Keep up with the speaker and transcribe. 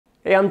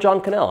Hey, I'm John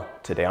Cannell.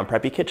 Today on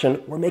Preppy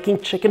Kitchen, we're making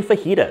chicken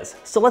fajitas.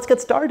 So let's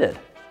get started.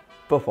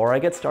 Before I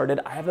get started,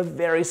 I have a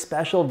very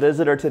special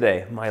visitor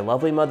today. My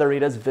lovely mother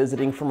Rita's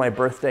visiting for my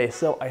birthday,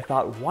 so I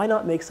thought, why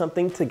not make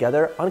something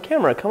together on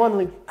camera? Come on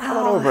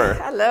over.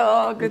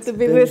 Hello, good to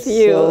be It's with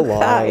been you. so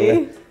long.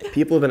 Hi.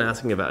 People have been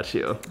asking about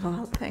you.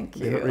 Oh, thank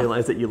They you. didn't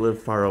realize that you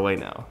live far away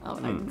now. Oh,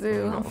 I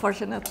do,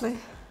 unfortunately.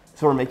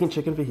 So we're making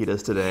chicken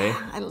fajitas today.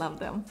 I love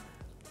them.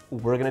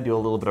 We're gonna do a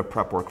little bit of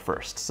prep work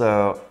first.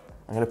 So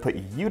I'm gonna put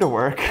you to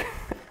work.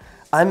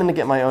 I'm gonna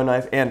get my own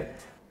knife. And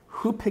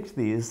who picked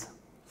these?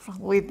 From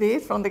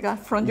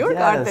your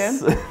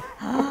garden.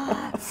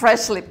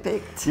 Freshly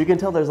picked. You can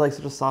tell there's like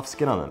such a soft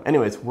skin on them.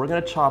 Anyways, we're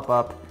gonna chop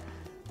up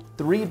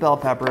 3 bell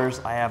peppers.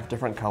 I have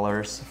different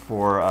colors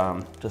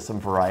for just some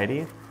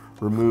variety.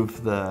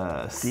 Remove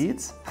the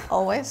seeds.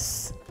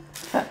 Always.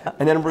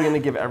 And then we're gonna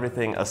give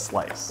everything a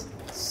slice.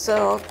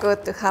 So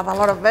good to have a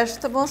lot of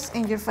vegetables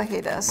in your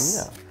fajitas.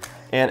 Yeah.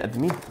 And at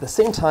the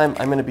same time,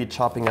 I'm gonna be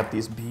chopping up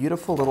these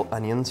beautiful little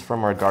onions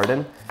from our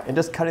garden and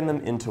just cutting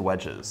them into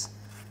wedges.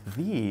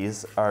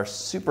 These are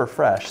super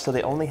fresh, so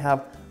they only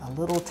have a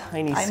little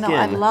tiny skin. I know,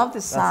 I love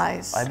the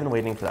size. I've been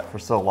waiting for that for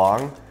so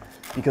long,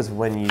 because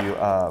when you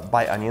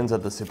buy onions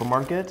at the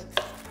supermarket,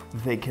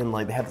 they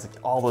have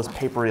all those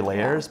papery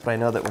layers, but I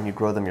know that when you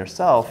grow them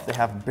yourself, they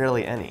have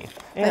barely any.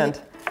 And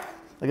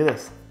look at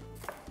this.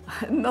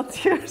 No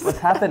tears. What's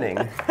happening?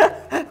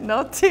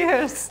 No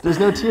tears. There's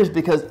no tears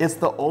because it's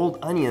the old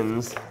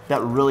onions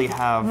that really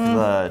have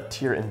the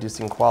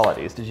tear-inducing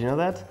qualities. Did you know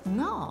that?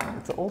 No.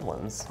 It's the old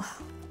ones.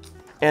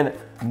 And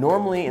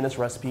normally in this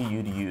recipe,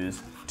 you'd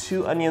use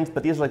 2 onions,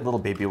 but these are like little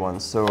baby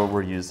ones, so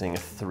we're using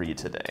 3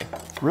 today.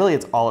 Really,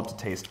 it's all up to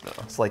taste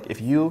though. It's like if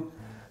you,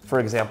 for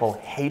example,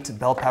 hate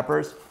bell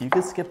peppers, you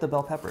could skip the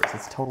bell peppers.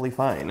 It's totally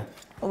fine.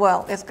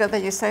 Well, it's good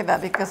that you say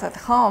that because at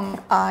home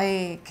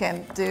I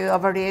can do a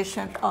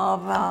variation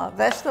of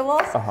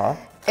vegetables.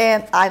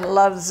 And I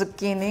love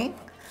zucchini.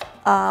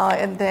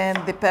 And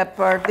then the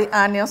pepper, the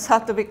onions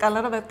have to be a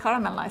little bit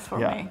caramelized for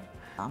me.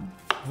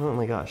 Oh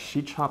my gosh,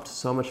 she chopped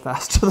so much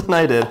faster than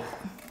I did.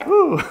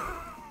 Woo.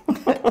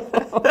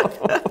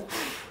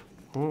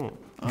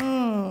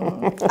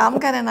 I'm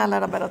getting a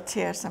little bit of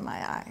tears in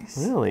my eyes.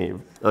 Really?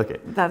 Okay.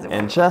 That's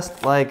and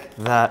just like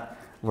that,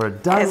 we're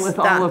done with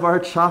all of our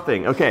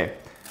chopping. Okay.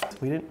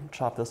 We didn't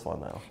chop this one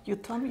though. You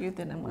told me you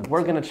didn't want to.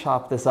 We're gonna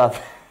chop this up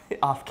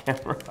off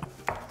camera.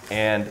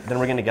 And then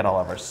we're gonna get all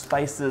of our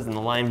spices and the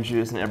lime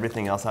juice and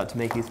everything else out to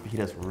make these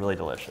fajitas really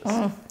delicious.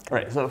 All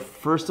right, so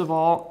first of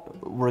all,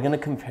 we're gonna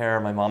compare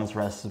my mom's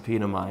recipe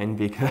to mine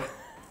because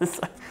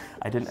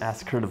I didn't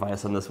ask her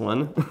advice on this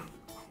one.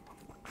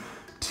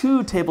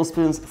 2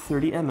 tablespoons,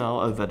 30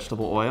 ml of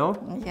vegetable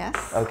oil. Yes.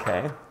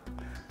 Okay.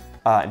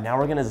 Now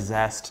we're gonna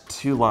zest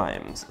 2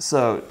 limes.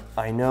 So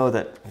I know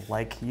that,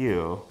 like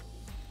you,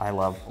 I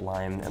love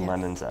lime and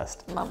lemon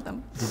zest. Love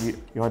them. You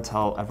want to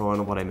tell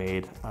everyone what I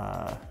made?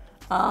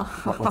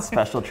 What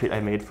special treat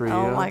I made for you?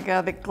 Oh my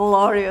God, the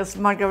glorious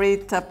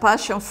margarita,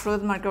 passion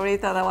fruit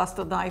margarita that was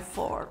to die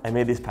for. I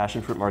made these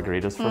passion fruit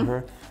margaritas for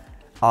her.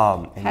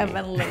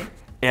 Heavenly.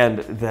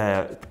 And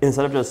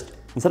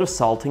instead of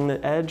salting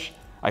the edge,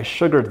 I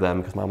sugared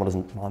them because my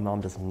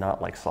mom does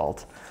not like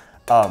salt.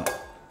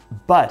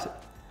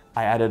 But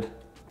I added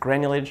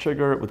granulated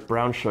sugar with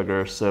brown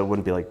sugar, so it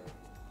wouldn't be like,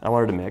 I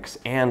wanted to mix,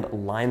 and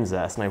lime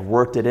zest, and I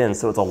worked it in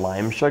so it's a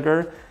lime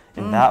sugar,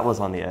 and that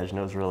was on the edge, and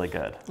it was really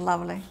good.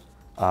 Lovely.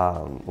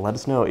 Let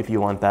us know if you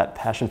want that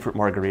passion fruit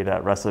margarita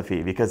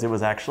recipe, because it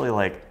was actually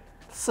like...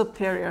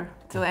 superior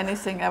to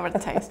anything ever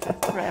tasted,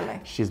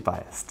 really. She's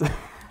biased.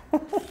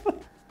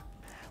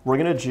 We're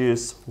gonna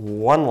juice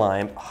 1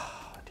 lime.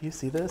 Do you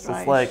see this? Right.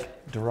 It's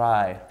like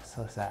dry,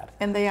 so sad.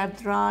 And they are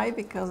dry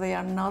because they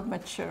are not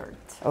matured.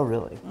 Oh,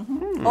 really?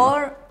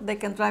 Or they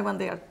can dry when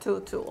they are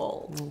too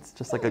old. It's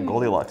just like a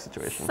Goldilocks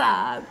situation.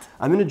 Sad.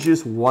 I'm gonna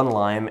juice 1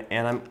 lime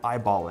and I'm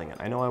eyeballing it.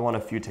 I know I want a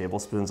few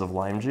tablespoons of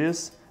lime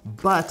juice,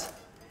 but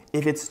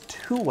if it's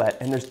too wet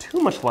and there's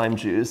too much lime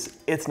juice,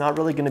 it's not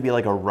really gonna be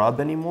like a rub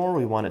anymore.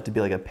 We want it to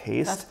be like a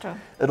paste. That's true.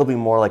 It'll be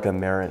more like a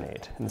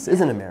marinade. And this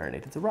isn't a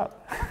marinade, it's a rub.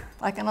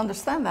 I can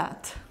understand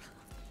that.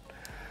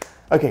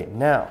 Okay,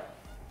 now,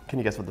 can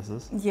you guess what this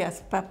is?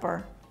 Yes,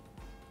 pepper.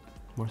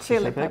 More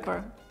Chili specific?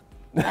 pepper.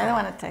 I don't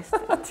want to taste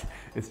it.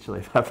 It's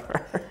chili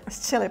pepper.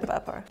 It's chili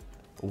pepper.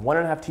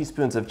 1.5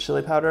 teaspoons of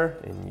chili powder,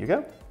 in you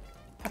go.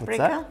 Paprika. What's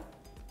that?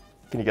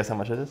 Can you guess how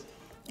much it is?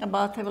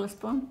 About a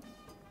tablespoon.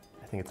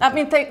 I think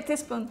it's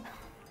teaspoon.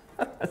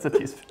 That's a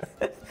teaspoon.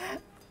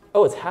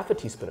 Oh, it's half a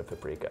teaspoon of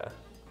paprika.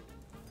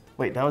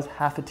 Wait, that was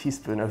half a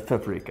teaspoon of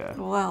paprika.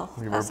 Well,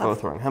 We were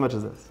both wrong. How much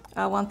is this?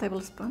 1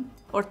 tablespoon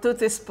or 2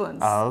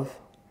 teaspoons Of?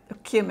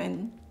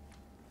 cumin.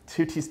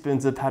 2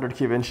 teaspoons of powdered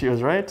cumin. She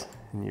was right.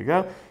 And you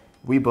go.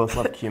 We both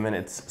love cumin.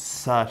 It's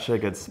such a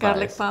good spice.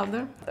 Garlic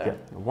powder. Yeah,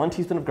 1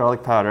 teaspoon of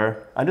garlic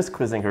powder. I'm just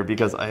quizzing her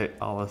because I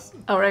always...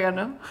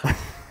 Oregano.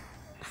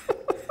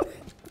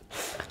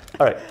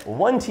 All right,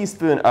 1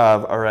 teaspoon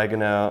of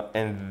oregano,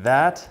 and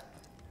that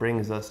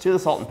brings us to the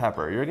salt and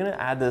pepper. You're gonna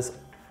add this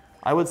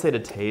I would say to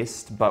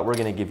taste, but we're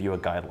gonna give you a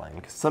guideline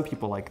because some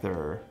people like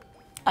their...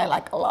 I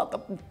like a lot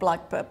of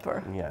black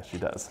pepper. Yeah, she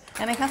does.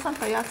 And it has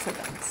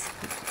antioxidants.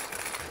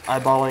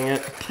 Eyeballing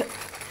it.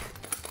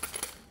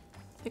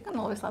 You can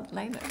always add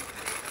later.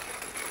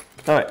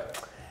 All right,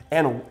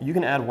 and you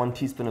can add 1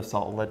 teaspoon of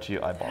salt. I'll let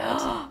you eyeball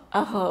it.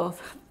 Oh,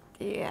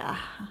 yeah.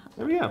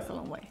 There we go. That's a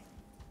long way.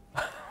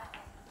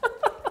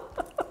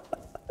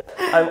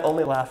 I'm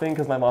only laughing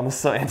because my mom is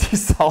so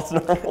anti-salt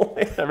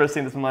normally. I've never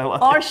seen this in my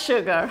life. Or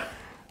sugar.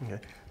 Okay,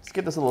 let's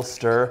give this a little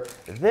stir.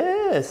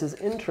 This is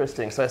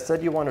interesting. So I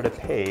said you wanted a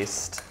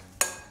paste,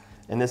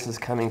 and this is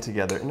coming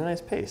together in a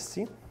nice paste,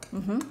 see?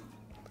 Mm-hmm.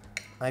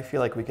 I feel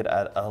like we could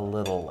add a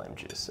little lime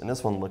juice, and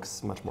this one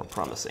looks much more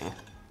promising.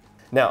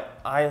 Now,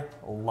 I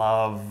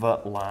love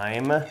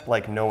lime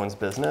like no one's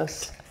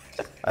business.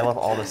 I love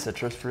all the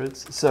citrus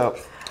fruits. So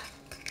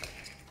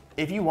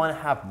if you want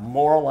to have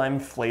more lime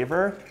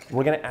flavor,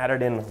 we're going to add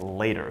it in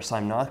later. So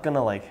I'm not going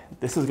to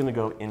this is going to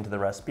go into the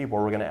recipe, but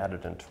we're going to add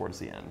it in towards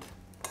the end.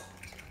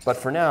 But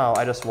for now,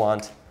 I just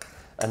want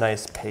a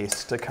nice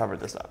paste to cover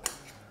this up.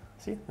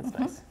 See, that's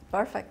nice.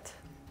 Perfect.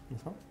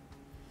 This one?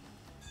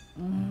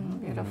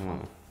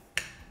 Beautiful.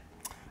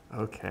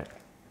 Okay.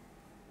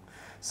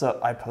 So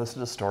I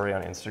posted a story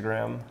on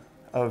Instagram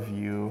of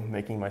you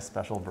making my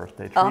special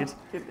birthday treat,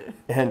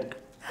 and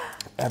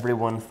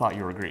everyone thought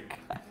you were Greek.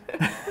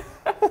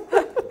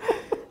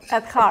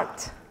 At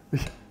heart.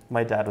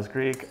 My dad was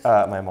Greek,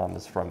 my mom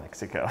is from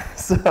Mexico.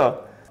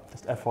 So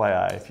just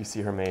FYI, if you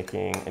see her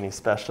making any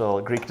special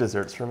Greek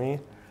desserts for me,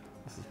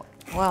 this is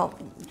fine. Well,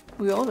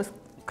 we always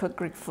cook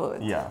Greek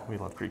food. Yeah, we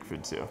love Greek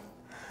food too.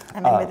 I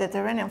mean,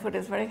 Mediterranean food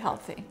is very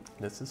healthy.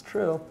 This is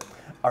true.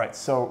 All right,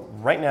 so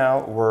right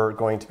now we're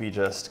going to be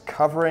just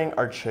covering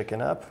our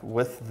chicken up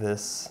with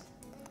this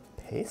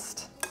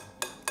paste,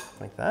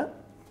 like that.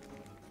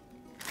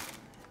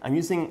 I'm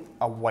using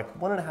like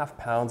 1.5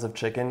 pounds of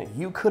chicken.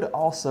 You could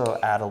also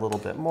add a little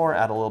bit more,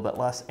 add a little bit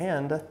less,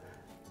 and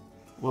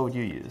what would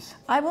you use?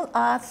 I will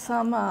add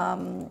some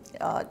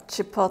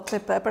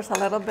chipotle peppers a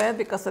little bit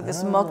because of the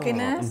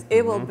smokiness.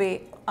 It will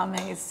be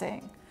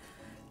amazing.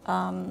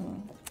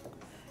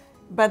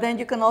 But then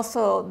you can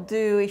also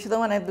do, if you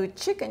don't want to do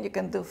chicken, you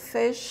can do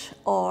fish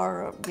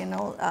or,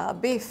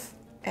 beef.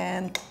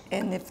 And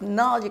if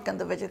not, you can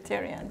do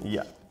vegetarian.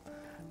 Yeah.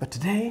 But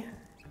today,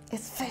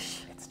 it's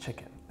fish. it's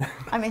chicken.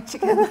 I mean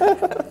chicken.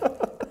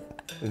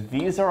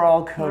 These are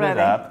all coated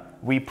up.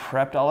 We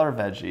prepped all our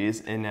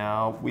veggies, and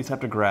now we just have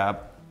to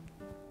grab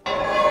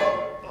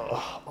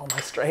all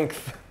my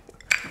strength.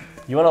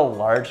 You want a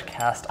large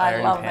cast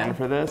iron pan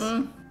for this?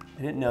 I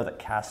didn't know that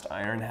cast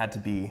iron had to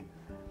be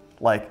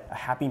like a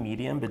happy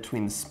medium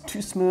between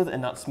too smooth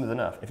and not smooth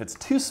enough. If it's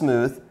too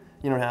smooth,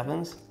 you know what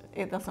happens?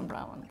 It doesn't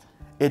brown.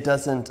 It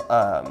doesn't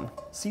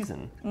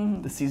season.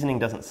 The seasoning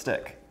doesn't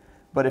stick.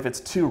 But if it's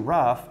too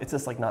rough, it's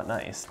just like not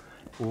nice.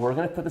 We're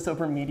gonna put this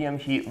over medium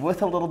heat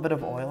with a little bit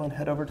of oil and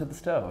head over to the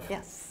stove.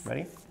 Yes.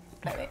 Ready?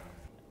 Ready.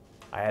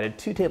 I added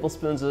 2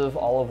 tablespoons of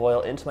olive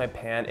oil into my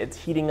pan. It's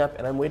heating up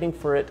and I'm waiting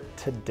for it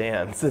to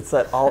dance. It's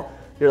that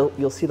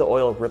you'll see the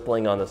oil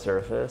rippling on the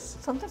surface.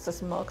 Sometimes it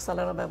smokes a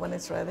little bit when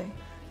it's ready.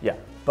 Yeah,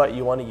 but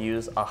you want to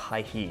use a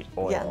high heat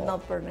oil. Yeah,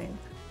 not burning.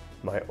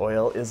 My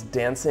oil is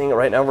dancing.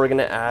 Right now we're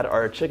gonna add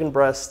our chicken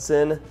breasts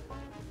in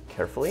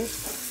carefully.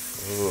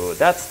 Ooh,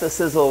 that's the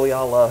sizzle we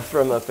all love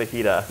from a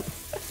fajita.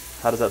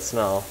 How does that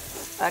smell?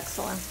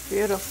 Excellent,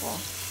 beautiful.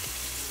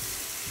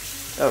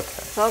 Okay.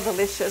 So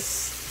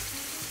delicious.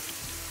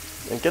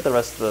 And get the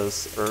rest of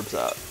those herbs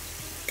out.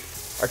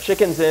 Our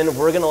chicken's in.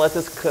 We're gonna let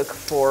this cook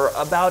for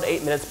about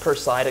 8 minutes per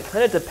side. It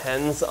kind of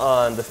depends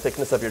on the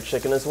thickness of your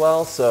chicken as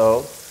well,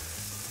 so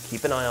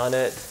keep an eye on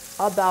it.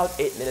 About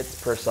 8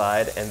 minutes per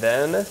side, and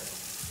then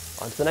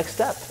on to the next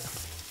step.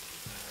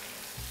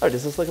 All right,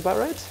 does this look about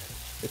right?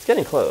 It's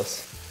getting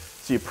close.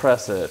 So you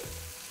press it.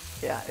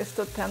 Yeah, it's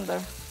too tender.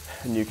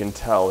 And you can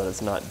tell that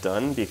it's not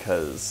done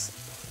because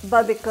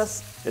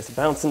it's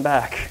bouncing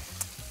back.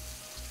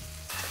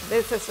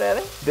 This is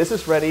ready? This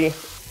is ready.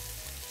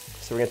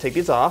 So we're gonna take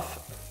these off.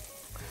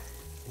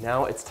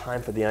 Now it's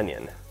time for the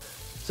onion.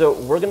 So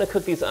we're gonna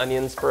cook these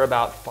onions for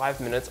about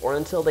 5 minutes or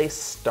until they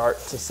start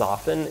to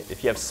soften.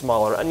 If you have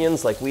smaller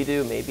onions like we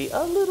do, maybe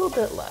a little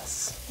bit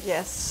less.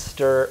 Yes.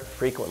 Stir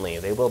frequently,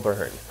 they will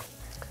burn.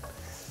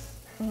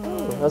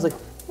 I was like,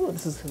 oh,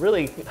 this is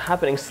really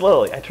happening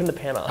slowly. I turned the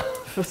pan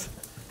off.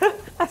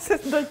 I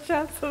said no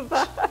chance of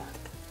that.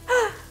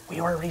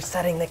 We were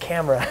resetting the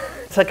camera.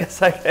 It took a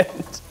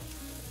second.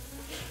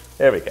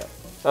 There we go.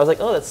 I was like,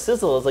 oh, that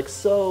sizzle is like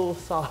so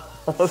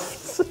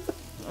soft.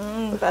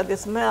 But the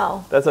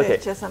smell. That's okay.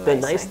 It's just amazing.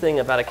 The nice thing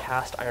about a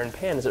cast iron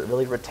pan is it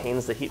really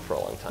retains the heat for a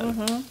long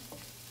time.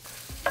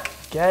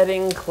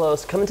 Getting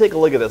close. Come and take a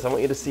look at this. I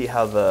want you to see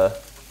how the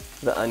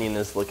onion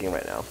is looking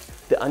right now.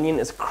 The onion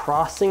is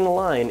crossing the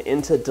line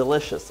into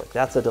delicious. Like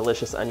that's a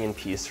delicious onion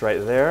piece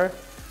right there.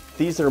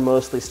 These are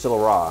mostly still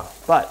raw,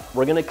 but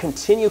we're gonna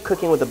continue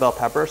cooking with the bell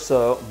pepper.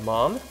 So,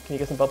 Mom, can you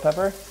get some bell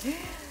pepper?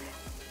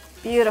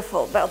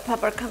 Beautiful bell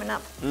pepper coming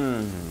up.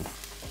 And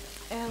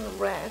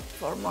red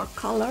for more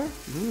color.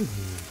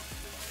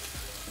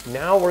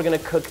 Now we're gonna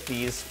cook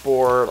these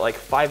for like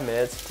 5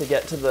 minutes to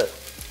get to the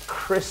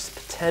crisp,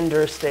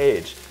 tender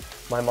stage.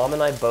 My mom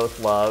and I both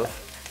love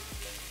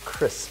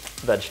crisp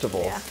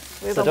vegetables. Yeah,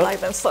 we don't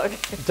like them soggy.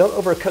 Don't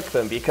overcook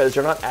them because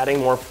you're not adding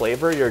more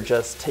flavor, you're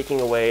just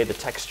taking away the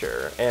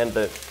texture and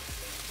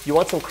you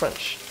want some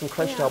crunch to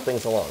help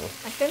things along.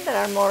 I think they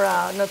are more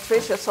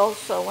nutritious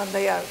also when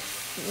they are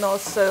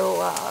not so,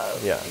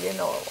 you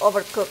know,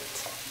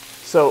 overcooked.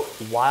 So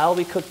while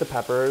we cook the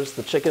peppers,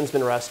 the chicken's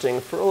been resting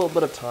for a little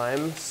bit of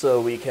time,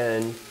 so we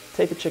can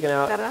take the chicken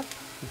out,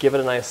 give it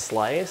a nice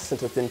slice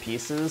into thin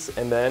pieces,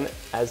 and then,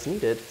 as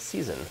needed,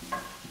 season.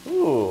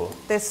 Ooh.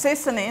 The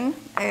seasoning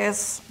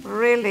is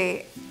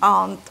really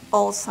on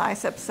all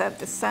sides except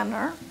the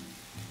center.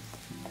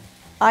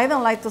 I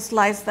don't like to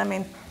slice them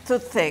in too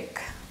thick,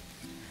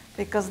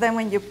 because then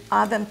when you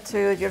add them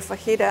to your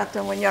fajita,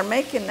 and when you're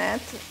making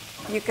it,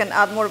 you can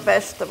add more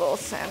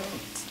vegetables and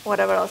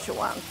whatever else you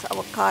want,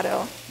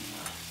 avocado.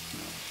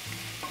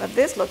 But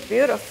this looks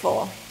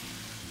beautiful.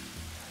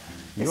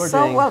 It's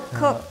so well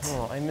cooked.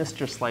 Oh, I missed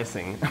your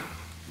slicing.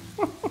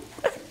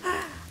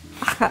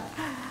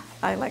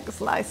 I like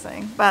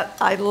slicing, but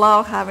I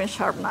love having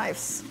sharp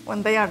knives.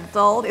 When they are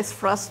dull, it's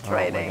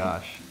frustrating. Oh my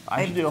gosh.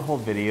 I should do a whole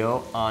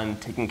video on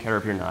taking care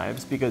of your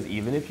knives, because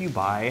even if you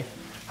buy,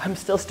 I'm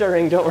still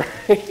stirring, don't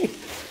worry.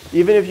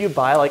 Even if you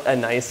buy like a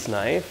nice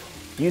knife,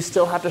 you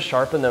still have to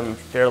sharpen them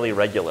fairly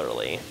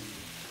regularly.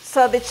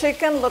 So the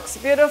chicken looks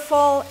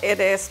beautiful. It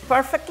is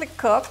perfectly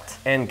cooked.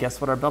 And guess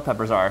what our bell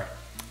peppers are?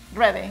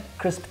 Ready.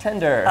 Crisp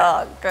tender.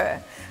 Oh, good.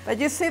 But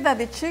you see that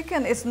the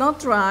chicken is not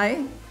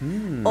dry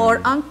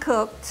or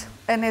uncooked,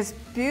 and it's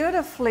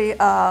beautifully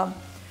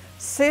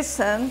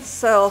seasoned,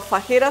 so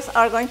fajitas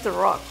are going to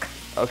rock.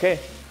 Okay.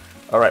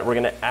 All right, we're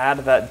gonna add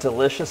that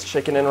delicious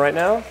chicken in right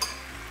now.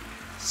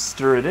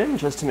 Stir it in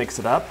just to mix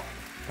it up.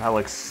 That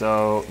looks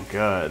so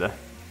good.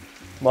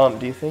 Mom,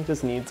 do you think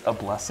this needs a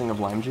blessing of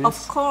lime juice?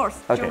 Of course.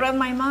 Okay. You read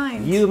my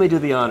mind. You may do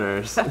the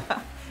honors.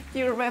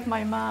 You read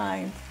my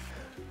mind.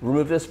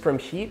 Remove this from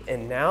heat,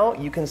 and now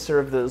you can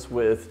serve those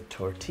with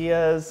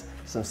tortillas,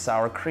 some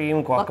sour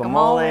cream,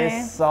 guacamole,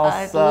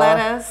 salsa,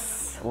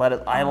 lettuce.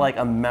 I like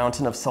a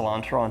mountain of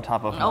cilantro on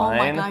top of mine. Oh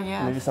my God,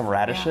 yeah. Maybe some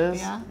radishes.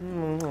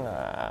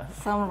 Yeah.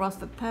 Some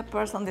roasted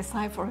peppers on the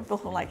side for people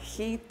who like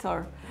heat,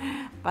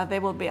 but they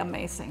will be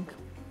amazing.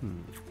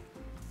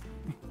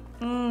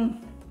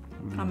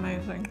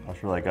 Amazing.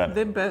 That's really good.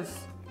 The best.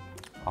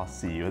 I'll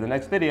see you in the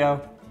next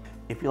video.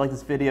 If you like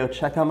this video,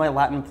 check out my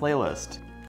Latin playlist.